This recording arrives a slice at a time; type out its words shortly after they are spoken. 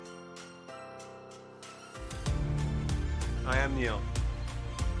I am Neil.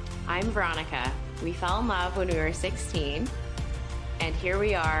 I'm Veronica. We fell in love when we were 16, and here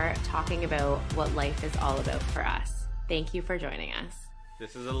we are talking about what life is all about for us. Thank you for joining us.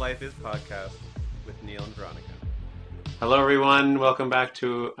 This is a Life Is podcast with Neil and Veronica. Hello, everyone. Welcome back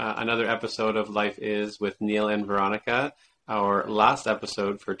to another episode of Life Is with Neil and Veronica, our last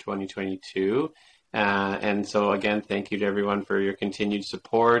episode for 2022. And so, again, thank you to everyone for your continued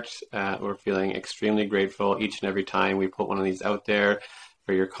support. We're feeling extremely grateful each and every time we put one of these out there,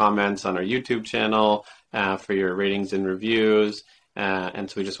 for your comments on our YouTube channel, for your ratings and reviews. And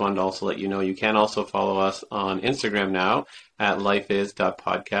so we just wanted to also let you know you can also follow us on Instagram now at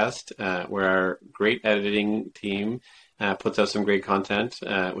lifeis.podcast, where our great editing team puts out some great content,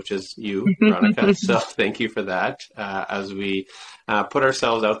 which is you, Veronica. So thank you for that, as we put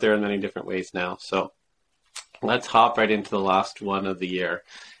ourselves out there in many different ways now. So let's hop right into the last one of the year.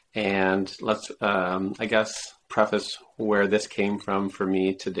 And let's, I guess, preface where this came from for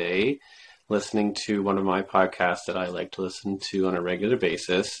me today, listening to one of my podcasts that I like to listen to on a regular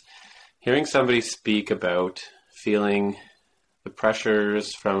basis, hearing somebody speak about feeling the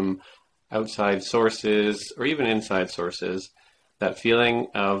pressures from outside sources or even inside sources, that feeling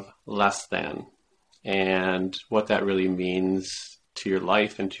of less than and what that really means to your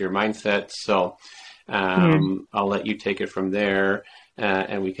life and to your mindset. So I'll let you take it from there,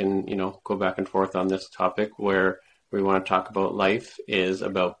 and we can, go back and forth on this topic where we want to talk about life is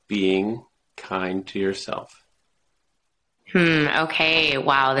about being kind to yourself. Okay.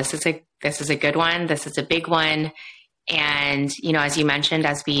 Wow. This is a good one. This is a big one. And, as you mentioned,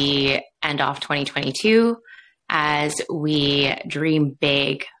 as we end off 2022, as we dream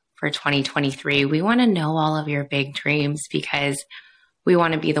big for 2023, we want to know all of your big dreams because we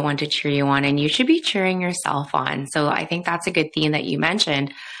want to be the one to cheer you on, and you should be cheering yourself on. So I think that's a good theme that you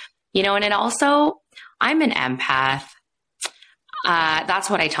mentioned, and it also, I'm an empath. That's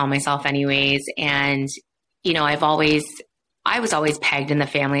what I tell myself anyways. And, I was always pegged in the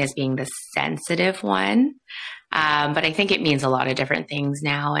family as being the sensitive one. But I think it means a lot of different things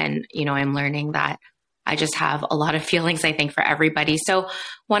now. And, I'm learning that I just have a lot of feelings, I think, for everybody. So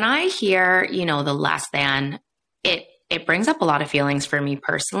when I hear, the less than, it brings up a lot of feelings for me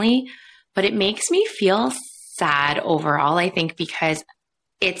personally, but it makes me feel sad overall, I think, because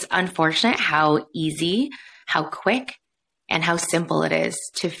it's unfortunate how easy, how quick, and how simple it is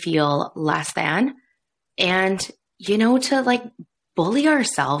to feel less than and, to bully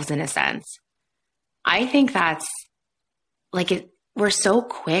ourselves in a sense. I think that's we're so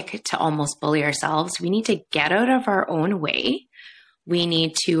quick to almost bully ourselves. We need to get out of our own way. We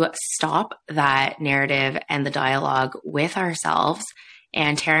need to stop that narrative and the dialogue with ourselves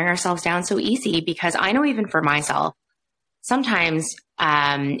and tearing ourselves down so easy, because I know even for myself, sometimes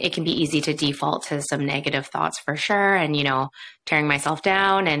it can be easy to default to some negative thoughts for sure. And, tearing myself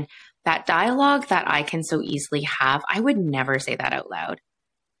down, and that dialogue that I can so easily have, I would never say that out loud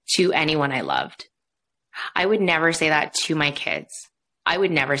to anyone I loved. I would never say that to my kids. I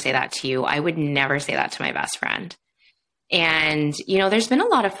would never say that to you. I would never say that to my best friend. And, there's been a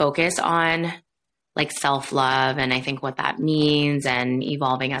lot of focus on self-love, and I think what that means, and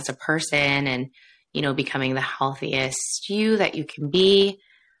evolving as a person, and, becoming the healthiest you that you can be.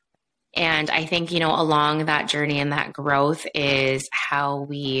 And I think, along that journey and that growth is how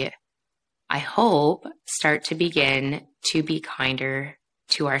we, I hope, start to begin to be kinder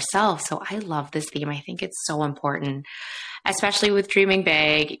to ourselves. So I love this theme. I think it's so important, especially with dreaming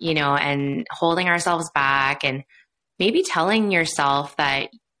big, and holding ourselves back, and maybe telling yourself that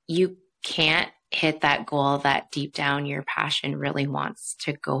you can't hit that goal that deep down your passion really wants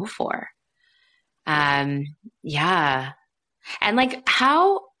to go for. Yeah. And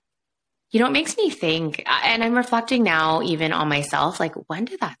how, it makes me think, and I'm reflecting now even on myself, when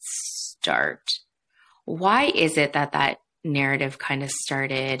did that start? Why is it that narrative kind of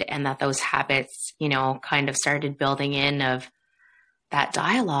started, and that those habits, kind of started building in of that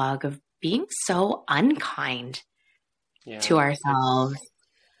dialogue of being so unkind to ourselves?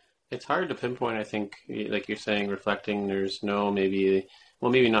 It's hard to pinpoint, I think, like you're saying, reflecting, there's no maybe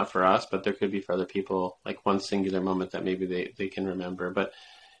not for us, but there could be for other people, one singular moment that maybe they can remember. But,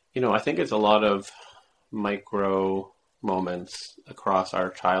 I think it's a lot of micro moments across our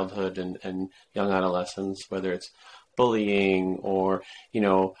childhood and young adolescence, whether it's bullying or,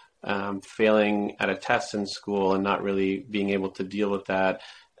 failing at a test in school and not really being able to deal with that.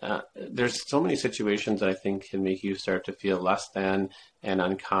 There's so many situations that I think can make you start to feel less than and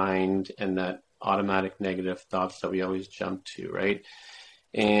unkind, and that automatic negative thoughts that we always jump to, right?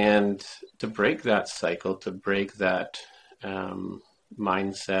 And to break that cycle, to break that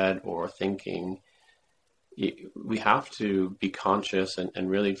mindset or thinking, we have to be conscious and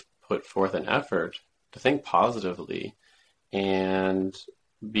really put forth an effort to think positively and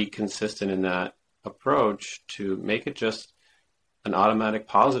be consistent in that approach to make it just an automatic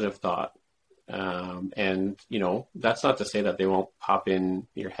positive thought. And, that's not to say that they won't pop in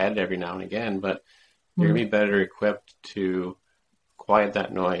your head every now and again, but you're going to be better equipped to quiet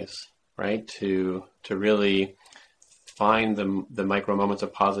that noise, right? To really find the micro moments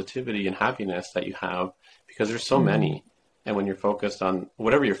of positivity and happiness that you have, because there's so many. And when you're focused on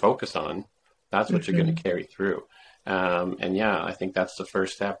whatever you're focused on, that's what you're going to carry through. I think that's the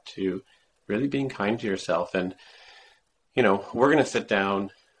first step to really being kind to yourself. And, we're going to sit down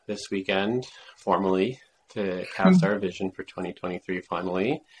this weekend formally to cast our vision for 2023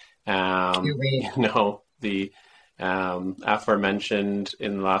 finally. The aforementioned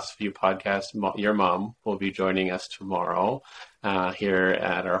in the last few podcasts, your mom will be joining us tomorrow here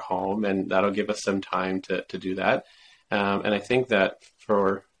at our home, and that'll give us some time to do that. And I think that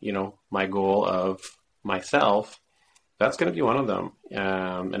for, my goal of myself, that's going to be one of them.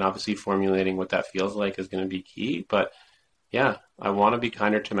 And obviously formulating what that feels like is going to be key. But yeah, I want to be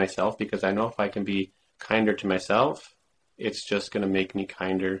kinder to myself, because I know if I can be kinder to myself, it's just going to make me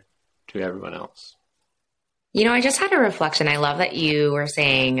kinder to everyone else. I just had a reflection. I love that you were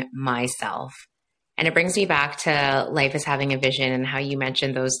saying myself. And it brings me back to life is having a vision and how you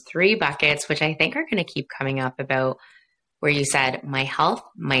mentioned those 3 buckets, which I think are going to keep coming up, about where you said my health,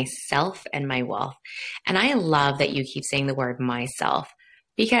 myself, and my wealth. And I love that you keep saying the word myself,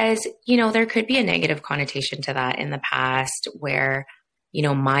 because, there could be a negative connotation to that in the past where,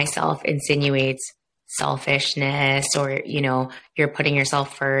 myself insinuates selfishness, or, you're putting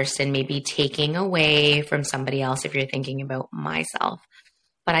yourself first and maybe taking away from somebody else if you're thinking about myself.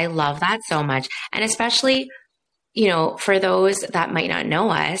 But I love that so much. And especially, for those that might not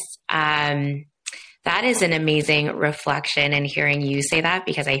know us, that is an amazing reflection, and hearing you say that,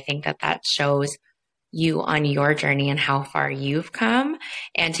 because I think that shows you on your journey and how far you've come.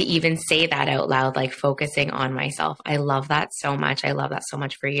 And to even say that out loud, like focusing on myself. I love that so much. I love that so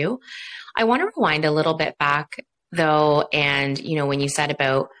much for you. I want to rewind a little bit back though. And, when you said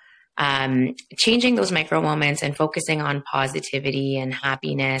about changing those micro moments and focusing on positivity and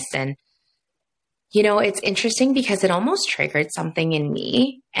happiness. And, it's interesting because it almost triggered something in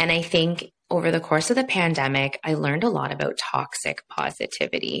me. And I think over the course of the pandemic, I learned a lot about toxic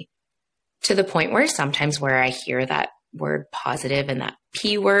positivity, to the point where sometimes where I hear that word positive and that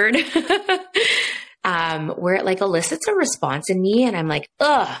P word, where it like elicits a response in me, and I'm like,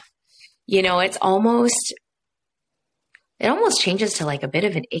 ugh, it almost changes to like a bit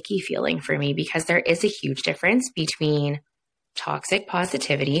of an icky feeling for me, because there is a huge difference between toxic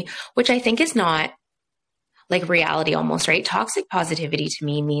positivity, which I think is not like reality almost, right? Toxic positivity to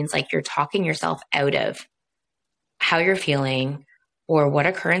me means like you're talking yourself out of how you're feeling or what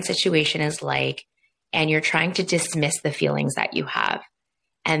a current situation is like, and you're trying to dismiss the feelings that you have.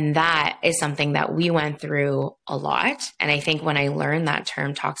 And that is something that we went through a lot. And I think when I learned that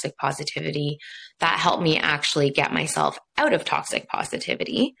term toxic positivity, that helped me actually get myself out of toxic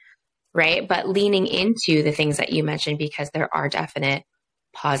positivity, right? But leaning into the things that you mentioned, because there are definite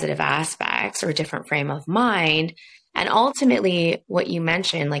positive aspects or different frame of mind. And ultimately what you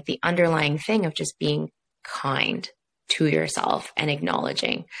mentioned, like the underlying thing of just being kind to yourself and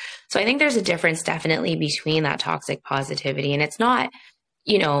acknowledging. So I think there's a difference definitely between that toxic positivity, and it's not,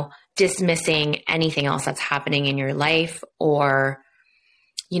 dismissing anything else that's happening in your life, or,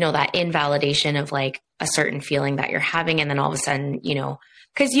 that invalidation of like a certain feeling that you're having. And then all of a sudden,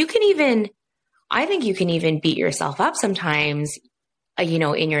 because I think you can even beat yourself up sometimes,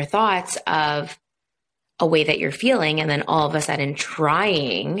 in your thoughts of a way that you're feeling. And then all of a sudden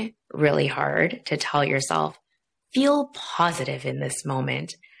trying really hard to tell yourself, feel positive in this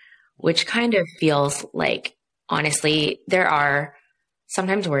moment, which kind of feels like, honestly, there are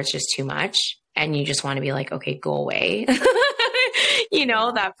sometimes where it's just too much and you just want to be like, okay, go away.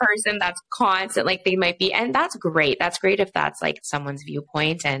 That person that's constant, like they might be, and that's great. That's great if that's like someone's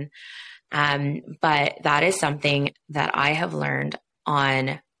viewpoint. And, but that is something that I have learned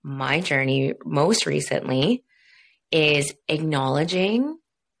on my journey most recently, is acknowledging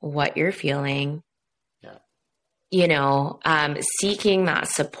what you're feeling, seeking that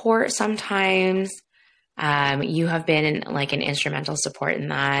support sometimes. You have been like an instrumental support in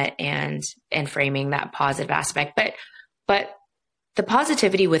that, and framing that positive aspect, but the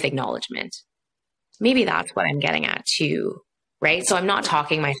positivity with acknowledgement, maybe that's what I'm getting at too, right? So I'm not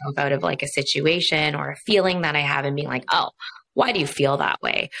talking myself out of like a situation or a feeling that I have and being like, oh, why do you feel that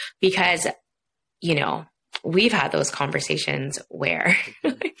way? Because, we've had those conversations where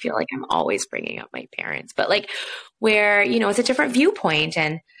I feel like I'm always bringing up my parents, but like where, you know, it's a different viewpoint,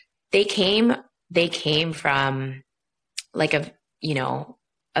 and they came from like a, you know,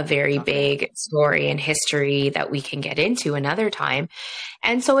 a very big story and history that we can get into another time.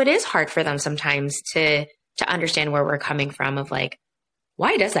 And so it is hard for them sometimes to understand where we're coming from of like,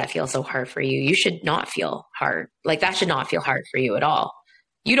 why does that feel so hard for you? You should not feel hard. Like that should not feel hard for you at all.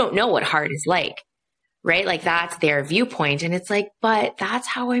 You don't know what hard is like, right? Like that's their viewpoint. And it's like, but that's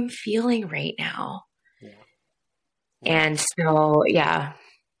how I'm feeling right now. Yeah. And so, yeah.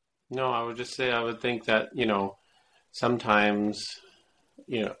 No, I would just say, I would think that, you know, sometimes,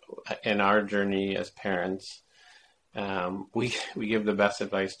 you know, in our journey as parents, we give the best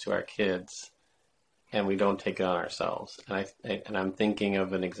advice to our kids, and we don't take it on ourselves. And I'm thinking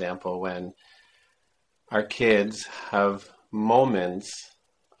of an example when our kids have moments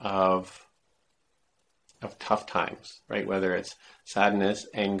of tough times, right? Whether it's sadness,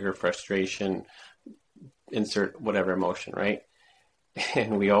 anger, frustration, insert whatever emotion, right?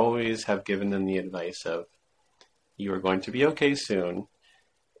 And we always have given them the advice of, you are going to be okay soon.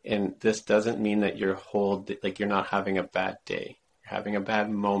 And this doesn't mean that you're not having a bad day. You're having a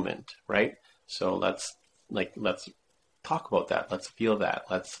bad moment, right? So let's talk about that. Let's feel that.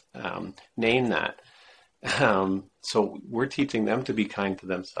 Let's name that. So we're teaching them to be kind to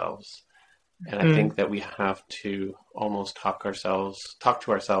themselves. And I think that we have to almost talk to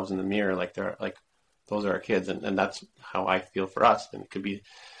ourselves in the mirror, like those are our kids. And that's how I feel for us. And it could be,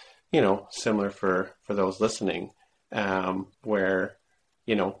 you know, similar for those listening, where,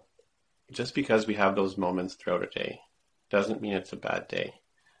 you know, just because we have those moments throughout a day doesn't mean it's a bad day.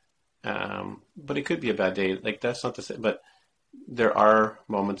 But it could be a bad day. Like that's not to say, but there are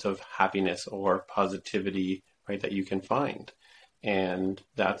moments of happiness or positivity, right, that you can find. And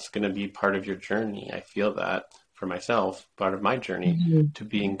that's going to be part of your journey. I feel that for myself, part of my journey to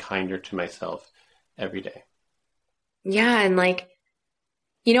being kinder to myself every day. Yeah. And like,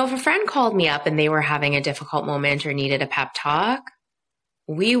 you know, if a friend called me up and they were having a difficult moment or needed a pep talk,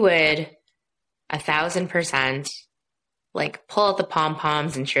 we would 1,000% like pull out the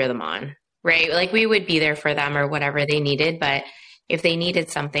pom-poms and cheer them on, right? Like we would be there for them or whatever they needed. But if they needed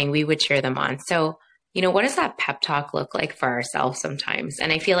something, we would cheer them on. So, you know, what does that pep talk look like for ourselves sometimes?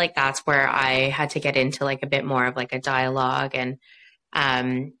 And I feel like that's where I had to get into like a bit more of like a dialogue and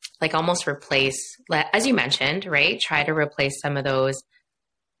like almost replace, as you mentioned, right? Try to replace some of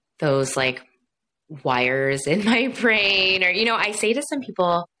those like wires in my brain. Or, you know, I say to some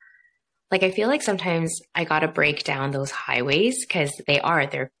people, like, I feel like sometimes I got to break down those highways because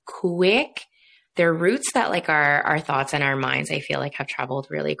they're quick. They're routes that like our thoughts and our minds, I feel like have traveled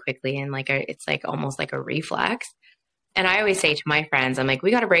really quickly. And like, it's like almost like a reflex. And I always say to my friends, I'm like,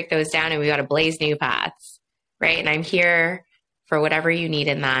 we got to break those down and we got to blaze new paths. Right. And I'm here for whatever you need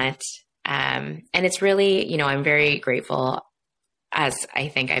in that. And it's really, you know, I'm very grateful, as I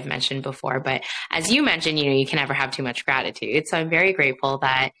think I've mentioned before, but as you mentioned, you know, you can never have too much gratitude. So I'm very grateful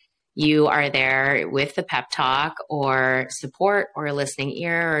that you are there with the pep talk or support or a listening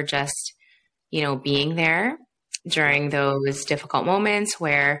ear or just, you know, being there during those difficult moments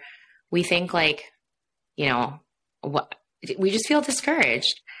where we think like, you know, we just feel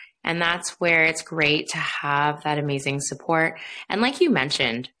discouraged. And that's where it's great to have that amazing support. And like you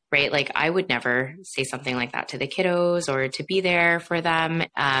mentioned, right? Like I would never say something like that to the kiddos, or to be there for them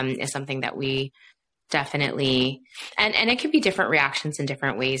is something that we definitely, and it could be different reactions in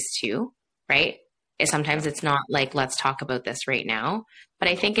different ways too, right? Sometimes it's not like, let's talk about this right now, but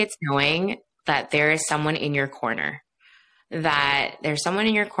I think it's knowing that there is someone in your corner, that there's someone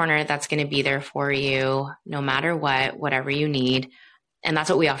in your corner that's going to be there for you no matter what, whatever you need. And that's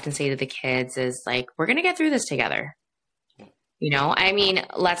what we often say to the kids is like, we're going to get through this together. You know, I mean,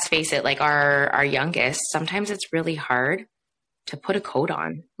 let's face it, like our youngest, sometimes it's really hard to put a coat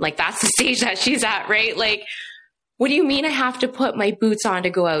on. Like that's the stage that she's at, right? Like, what do you mean I have to put my boots on to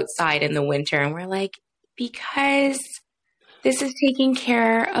go outside in the winter? And we're like, because this is taking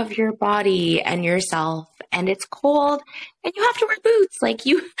care of your body and yourself, and it's cold and you have to wear boots. Like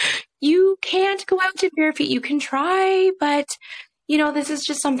you can't go out in bare feet. You can try, but you know, this is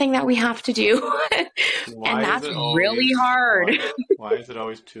just something that we have to do. And that's really hard. Why is it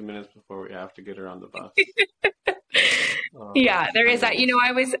always 2 minutes before we have to get her on the bus? Yeah, there is that. You know,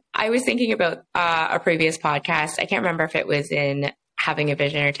 I was thinking about a previous podcast. I can't remember if it was in having a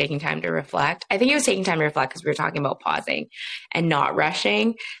vision or taking time to reflect. I think it was taking time to reflect because we were talking about pausing and not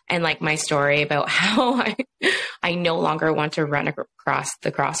rushing, and like my story about how I no longer want to run across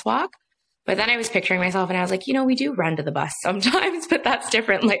the crosswalk. But then I was picturing myself and I was like, you know, we do run to the bus sometimes, but that's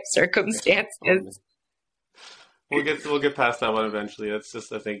different life circumstances. we'll get past that one eventually. That's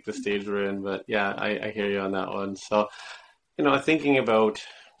just, I think, the stage we're in. But yeah, I hear you on that one. So, thinking about,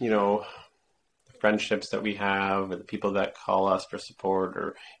 the friendships that we have, or the people that call us for support,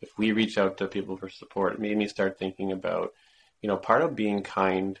 or if we reach out to people for support, it made me start thinking about, part of being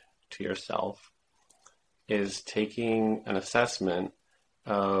kind to yourself is taking an assessment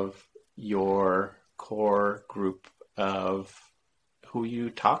of your core group of who you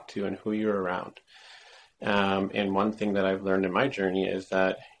talk to and who you're around. And one thing that I've learned in my journey is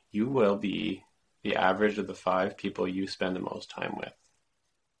that you will be the average of the 5 people you spend the most time with.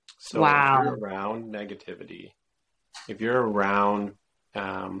 So wow. If you're around negativity, if you're around,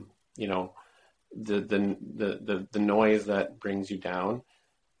 the noise that brings you down,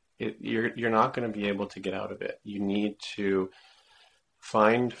 you're not going to be able to get out of it. You need to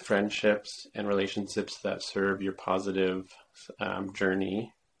find friendships and relationships that serve your positive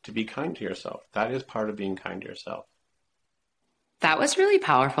journey to be kind to yourself. That is part of being kind to yourself. That was really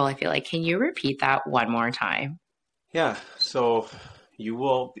powerful. I feel like, can you repeat that one more time? Yeah. So you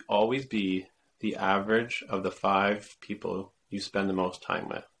will always be the average of the 5 people you spend the most time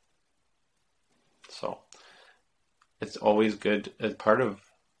with. So it's always good, as part of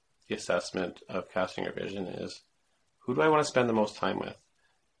the assessment of casting your vision, is who do I want to spend the most time with?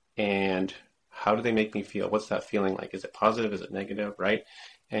 And how do they make me feel? What's that feeling like? Is it positive? Is it negative? Right?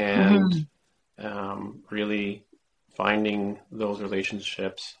 And really finding those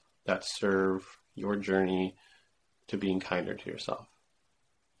relationships that serve your journey to being kinder to yourself.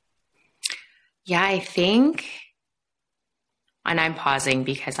 Yeah, I think, and I'm pausing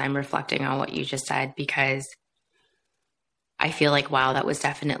because I'm reflecting on what you just said, because I feel like, wow, that was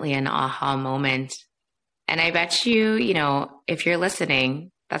definitely an aha moment. And I bet you, if you're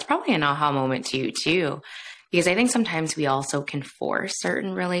listening, that's probably an aha moment to you too, because I think sometimes we also can force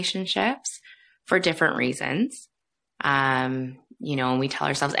certain relationships for different reasons. And we tell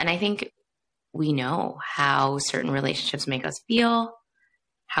ourselves, and I think we know how certain relationships make us feel,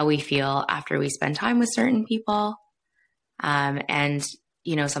 how we feel after we spend time with certain people. And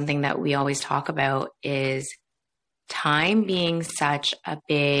something that we always talk about is time being such a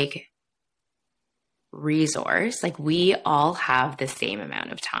big resource. Like, we all have the same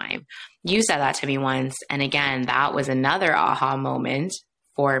amount of time. You said that to me once. And again, that was another aha moment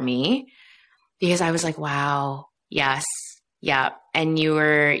for me, because I was like, wow, yes. Yeah. And you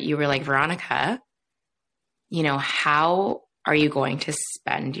were like, Veronica, how are you going to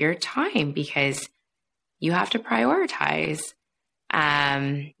spend your time? Because you have to prioritize.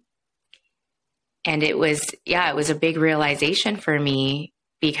 And it was a big realization for me,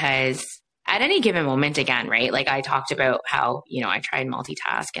 because at any given moment, again, right? Like, I talked about how, I try and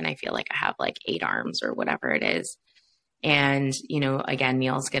multitask and I feel like I have like 8 arms or whatever it is. And, again,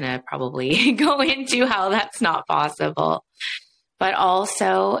 Neil's going to probably go into how that's not possible, but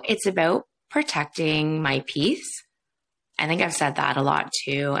also it's about protecting my peace. I think I've said that a lot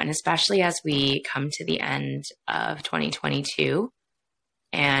too. And especially as we come to the end of 2022,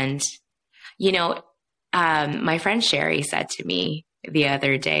 and, my friend Sherry said to me the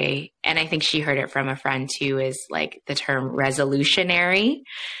other day, and I think she heard it from a friend too, is like the term resolutionary.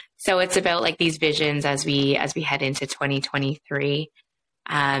 So it's about like these visions as we head into 2023.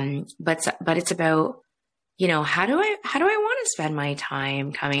 But it's about, how do I want to spend my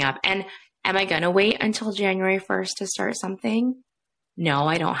time coming up? And am I going to wait until January 1st to start something? No,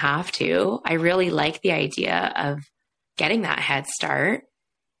 I don't have to. I really like the idea of getting that head start.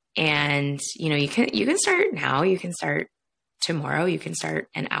 And, you can start now, you can start tomorrow, you can start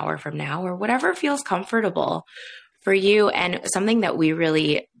an hour from now, or whatever feels comfortable for you. And something that we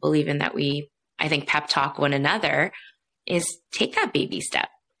really believe in, that I think pep talk one another, is take that baby step.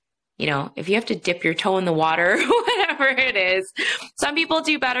 If you have to dip your toe in the water, whatever it is, some people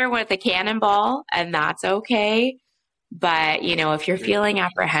do better with a cannonball, and that's okay. But, if you're feeling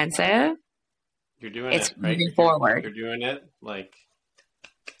apprehensive, you're doing it, right? Moving forward. You're doing it. Like,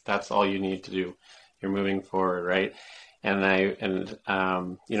 that's all you need to do. You're moving forward, right? And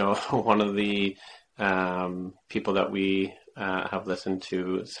one of the people that we have listened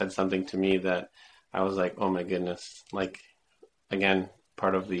to said something to me that I was like, oh my goodness. Like, again,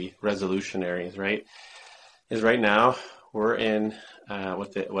 part of the resolutionaries, right? Is right now we're in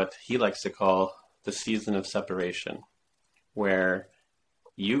what he likes to call the season of separation, where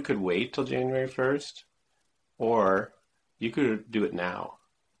you could wait till January 1st, or you could do it now,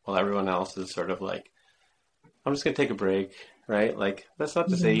 while everyone else is sort of like, I'm just going to take a break, right? Like, that's not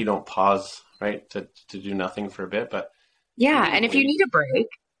to say you don't pause, right? To do nothing for a bit, but yeah. And if you need a break,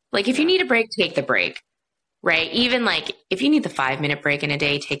 you need a break, take the break, right? Even like if you need the 5-minute break in a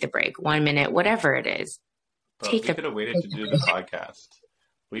day, take the break, 1 minute, whatever it is. But we could have waited to do the podcast.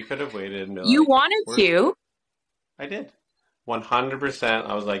 We could have waited. And you wanted to. I did. 100%.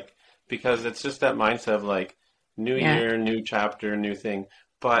 I was like, because it's just that mindset of like, new year, new chapter, new thing.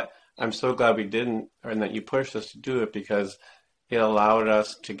 But I'm so glad we didn't, and that you pushed us to do it, because it allowed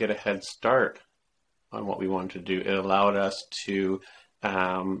us to get a head start on what we wanted to do. It allowed us to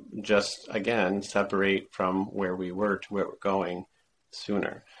just, again, separate from where we were to where we're going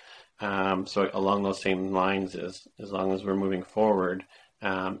sooner. So along those same lines, as long as we're moving forward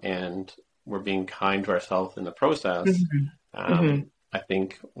and we're being kind to ourselves in the process, I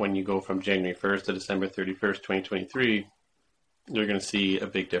think when you go from January 1st to December 31st, 2023, you're going to see a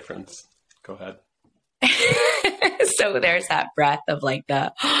big difference. Go ahead. So there's that breath of like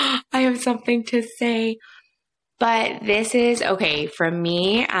I have something to say. But this is, okay, for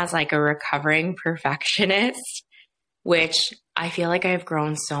me as like a recovering perfectionist, which I feel like I've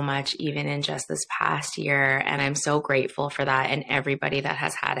grown so much even in just this past year. And I'm so grateful for that and everybody that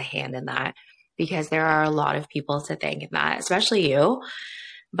has had a hand in that, because there are a lot of people to thank in that, especially you.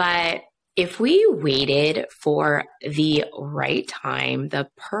 But if we waited for the right time, the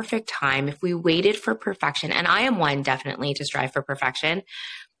perfect time, if we waited for perfection, and I am one definitely to strive for perfection.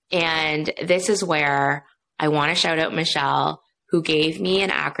 And this is where I want to shout out Michelle, who gave me an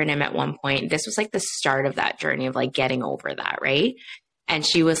acronym at one point. This was like the start of that journey of like getting over that, right? And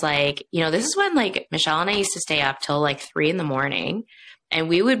she was like, this is when like Michelle and I used to stay up till like 3 a.m. and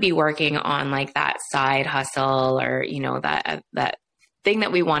we would be working on like that side hustle, or, that thing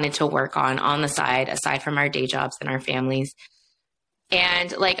that we wanted to work on the side, aside from our day jobs and our families.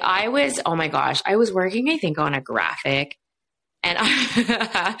 And like, I was working, I think, on a graphic, and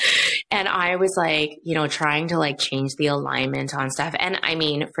I was like, trying to like change the alignment on stuff. And I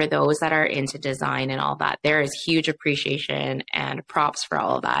mean, for those that are into design and all that, there is huge appreciation and props for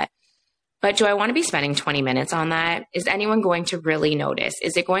all of that. But do I want to be spending 20 minutes on that? Is anyone going to really notice?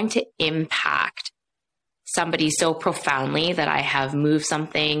 Is it going to impact somebody so profoundly that I have moved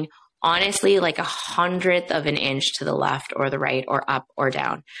something, honestly, like 1/100th of an inch to the left or the right or up or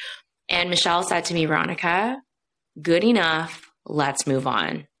down? And Michelle said to me, Veronica, good enough. Let's move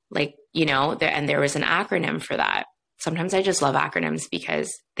on. Like, and there was an acronym for that. Sometimes I just love acronyms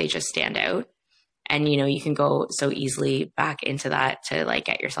because they just stand out. And, you can go so easily back into that to like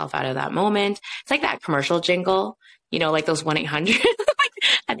get yourself out of that moment. It's like that commercial jingle, like those 1-800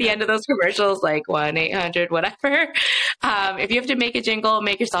 at the end of those commercials, like 1-800, whatever. If you have to make a jingle,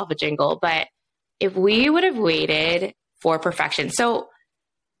 make yourself a jingle. But if we would have waited for perfection. So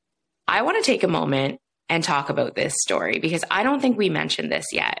I want to take a moment and talk about this story, because I don't think we mentioned this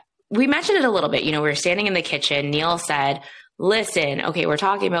yet. We mentioned it a little bit. We were standing in the kitchen. Neil said, listen, okay, we're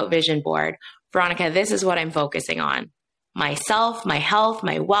talking about vision board. Veronica, this is what I'm focusing on. Myself, my health,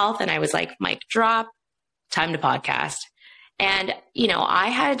 my wealth. And I was like, mic drop, time to podcast. And, I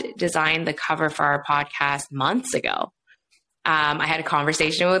had designed the cover for our podcast months ago. I had a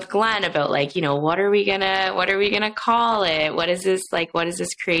conversation with Glenn about like, what are we gonna call it? What is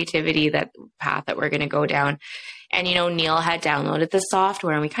this creativity, that path that we're going to go down? And, Neil had downloaded the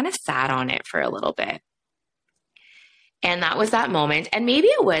software and we kind of sat on it for a little bit. And that was that moment. And maybe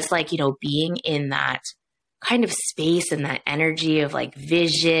it was like, being in that kind of space and that energy of like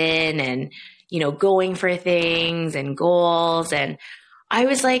vision and, going for things and goals. And I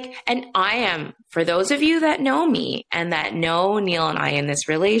was like, and I am, for those of you that know me and that know Neil and I in this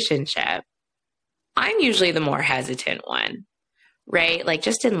relationship, I'm usually the more hesitant one, right? Like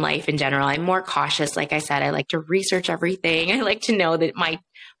just in life in general, I'm more cautious. Like I said, I like to research everything. I like to know that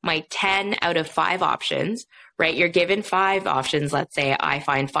my 10 out of 5 options, right? You're given 5 options. Let's say I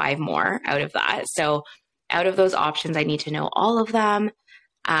find 5 more out of that. So out of those options, I need to know all of them.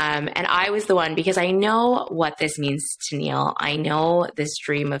 And I was the one, because I know what this means to Neil. I know this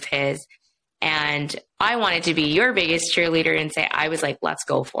dream of his, and I wanted to be your biggest cheerleader and say, I was like, let's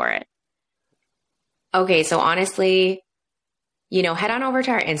go for it. Okay. So honestly, head on over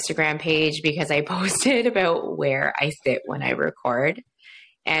to our Instagram page, because I posted about where I sit when I record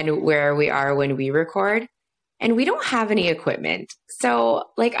and where we are when we record, and we don't have any equipment. So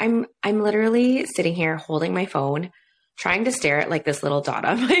like, I'm literally sitting here holding my phone, trying to stare at like this little dot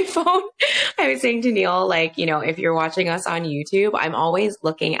on my phone. I was saying to Neil, like, if you're watching us on YouTube, I'm always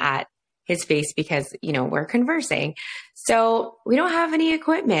looking at his face because, we're conversing. So we don't have any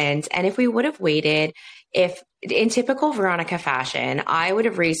equipment. And if we would have waited, if in typical Veronica fashion, I would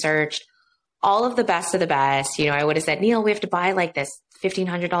have researched all of the best of the best. I would have said, Neil, we have to buy like this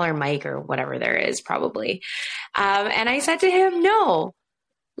 $1,500 mic or whatever there is probably. And I said to him, no,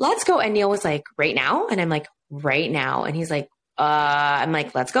 let's go. And Neil was like, right now? And I'm like, right now. And he's like, I'm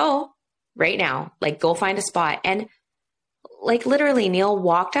like, let's go. right now. Like, go find a spot. And like, literally, Neil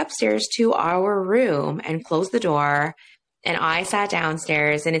walked upstairs to our room and closed the door. And I sat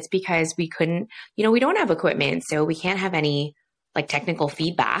downstairs, and it's because we couldn't, we don't have equipment, so we can't have any like technical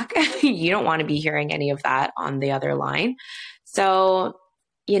feedback. You don't want to be hearing any of that on the other line. So,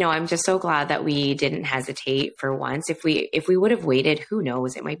 I'm just so glad that we didn't hesitate for once. If we would have waited, who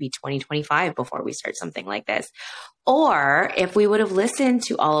knows, it might be 2025 before we start something like this. Or if we would have listened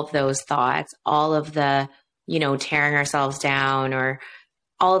to all of those thoughts, all of the, tearing ourselves down, or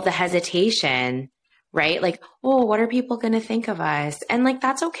all of the hesitation, right? Like, oh, what are people going to think of us? And like,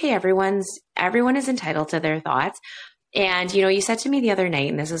 that's okay. Everyone is entitled to their thoughts. And, you said to me the other night,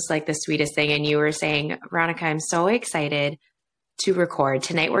 and this is like the sweetest thing. And you were saying, Veronica, I'm so excited to record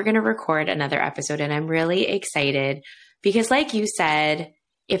tonight. We're going to record another episode, and I'm really excited because, like you said,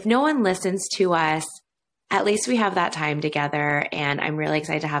 if no one listens to us, at least we have that time together. And I'm really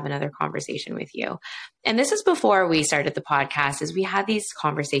excited to have another conversation with you. And this is before we started the podcast, is we had these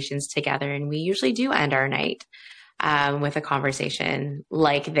conversations together, and we usually do end our night with a conversation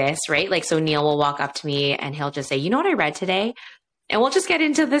like this, right? Like, so Neil will walk up to me and he'll just say, you know what I read today? And we'll just get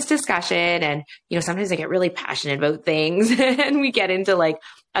into this discussion. And, sometimes I get really passionate about things and we get into like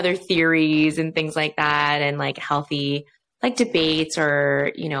other theories and things like that, and like healthy, like debates,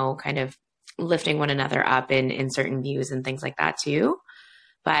 or, kind of lifting one another up in certain views and things like that too.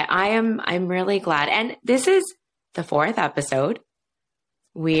 But I'm really glad. And this is the 4th episode.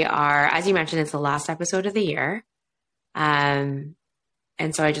 We are, as you mentioned, it's the last episode of the year. And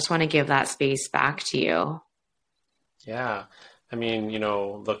so I just want to give that space back to you. Yeah. I mean,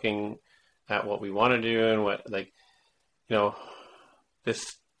 looking at what we want to do and what, like,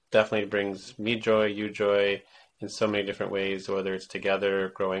 this definitely brings me joy, you joy in so many different ways, whether it's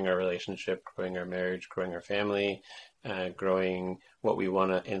together, growing our relationship, growing our marriage, growing our family, growing what we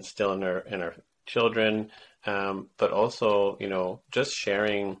want to instill in our children. But also, just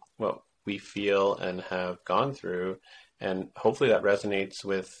sharing what we feel and have gone through. And hopefully that resonates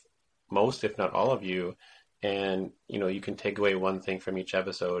with most, if not all of you. And, you can take away one thing from each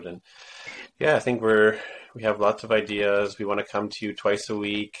episode. And yeah, I think we have lots of ideas. We want to come to you twice a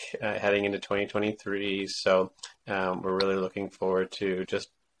week, heading into 2023. So we're really looking forward to just,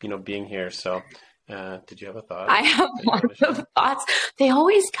 being here. So did you have a thought? I have lots of thoughts. They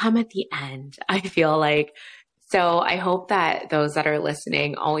always come at the end, I feel like. So I hope that those that are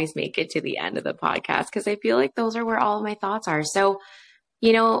listening always make it to the end of the podcast, because I feel like those are where all of my thoughts are. So,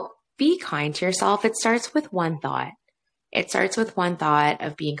 be kind to yourself. It starts with one thought. It starts with one thought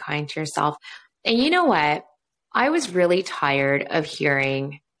of being kind to yourself. And you know what? I was really tired of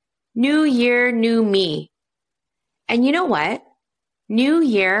hearing new year, new me. And you know what? New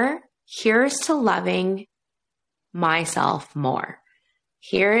year, here's to loving myself more.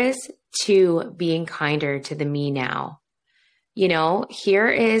 Here is to being kinder to the me now. Here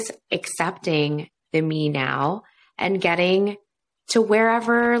is accepting the me now and getting to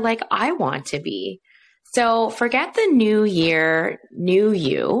wherever like I want to be. So forget the new year, new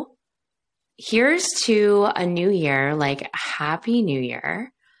you. Here's to a new year, like happy new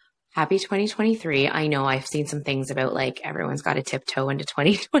year, happy 2023. I know I've seen some things about like everyone's got to tiptoe into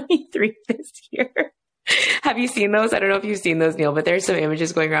 2023 this year. Have you seen those? I don't know if you've seen those, Neil, but there's some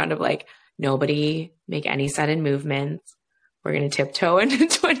images going around of like, nobody make any sudden movements. We're going to tiptoe into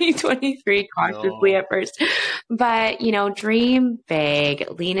 2023 cautiously at first. But, dream big,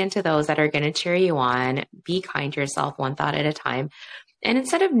 lean into those that are going to cheer you on, be kind to yourself one thought at a time. And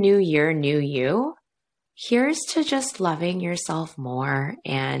instead of new year, new you, here's to just loving yourself more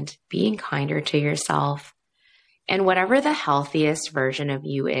and being kinder to yourself. And whatever the healthiest version of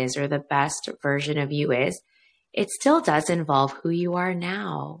you is, or the best version of you is, it still does involve who you are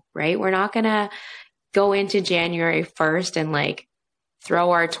now, right? We're not going to go into January 1st and like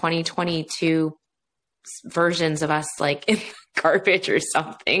throw our 2022 versions of us like in the garbage or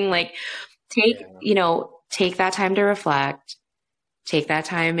something. Like take that time to reflect, take that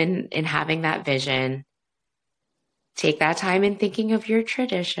time in having that vision, take that time in thinking of your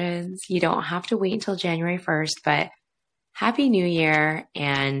traditions. You don't have to wait until January 1st, but happy new year.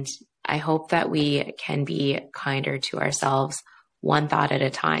 And I hope that we can be kinder to ourselves one thought at a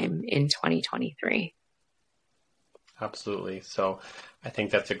time in 2023. Absolutely. So I think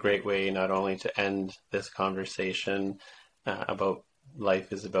that's a great way not only to end this conversation about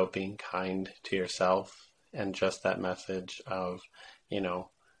life is about being kind to yourself, and just that message of,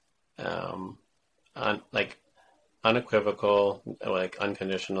 unequivocal, like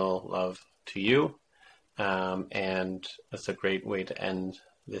unconditional love to you. And that's a great way to end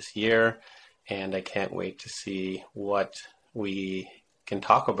this year. And I can't wait to see what we can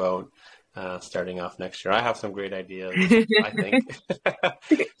talk about starting off next year. I have some great ideas, I think.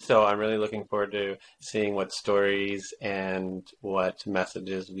 So I'm really looking forward to seeing what stories and what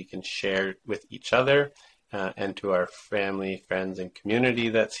messages we can share with each other and to our family, friends, and community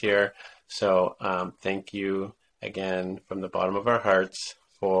that's here. So thank you again from the bottom of our hearts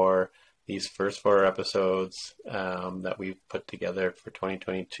for these first 4 episodes that we've put together for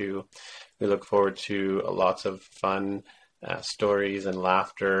 2022. We look forward to lots of fun stories and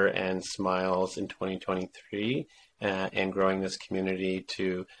laughter and smiles in 2023 and growing this community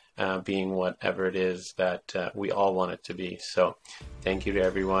to being whatever it is that we all want it to be. So thank you to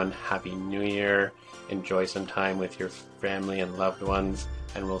everyone. Happy New Year. Enjoy some time with your family and loved ones,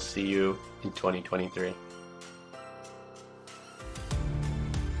 and we'll see you in 2023.